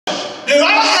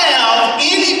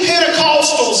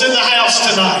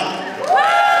tonight.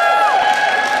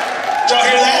 Did y'all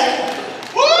hear that?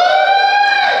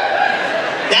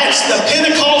 That's the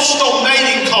Pentecostal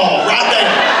mating call right there.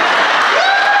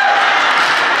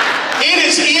 It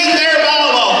is in their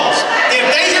bylaws. If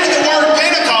they hear the word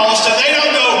Pentecost and they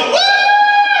don't go, woo,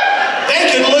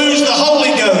 they could lose the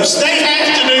Holy Ghost. They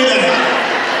have to do that.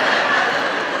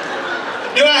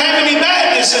 Do I have any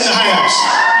Baptists in the house?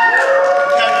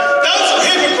 Okay. Those are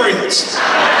hypocrites.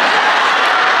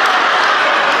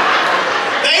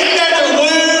 They've never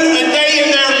wooed a day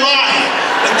in their life,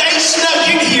 but they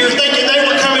snuck in here thinking they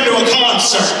were coming to a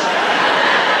concert.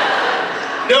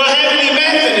 Do I have any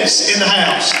Methodists in the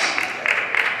house?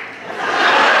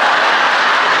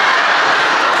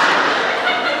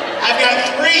 I've got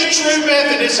 3 true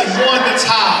Methodists and 1 that's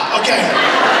high. Okay.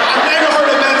 I've never heard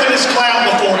a Methodist clap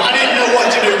before. I didn't know what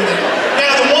to do with it.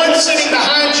 Now, the one sitting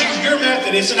behind you, you're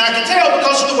Methodist, and I can tell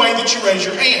because of the way that you raise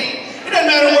your hand. It doesn't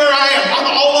matter where I am. I'm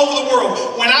all over the world.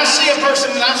 When I see a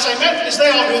person and I say Methodist, they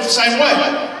all do it the same way.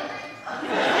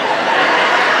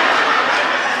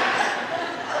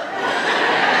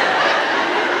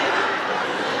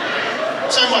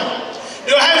 Same way.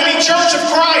 Do I have any Church of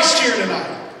Christ here tonight?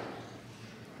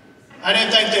 I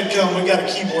didn't think they'd come. We got a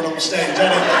keyboard on the stage. I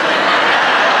didn't think.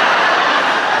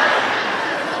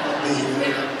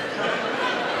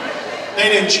 They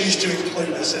didn't choose to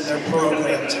include us in their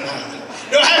program tonight.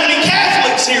 Do I have any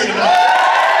Catholics here tonight?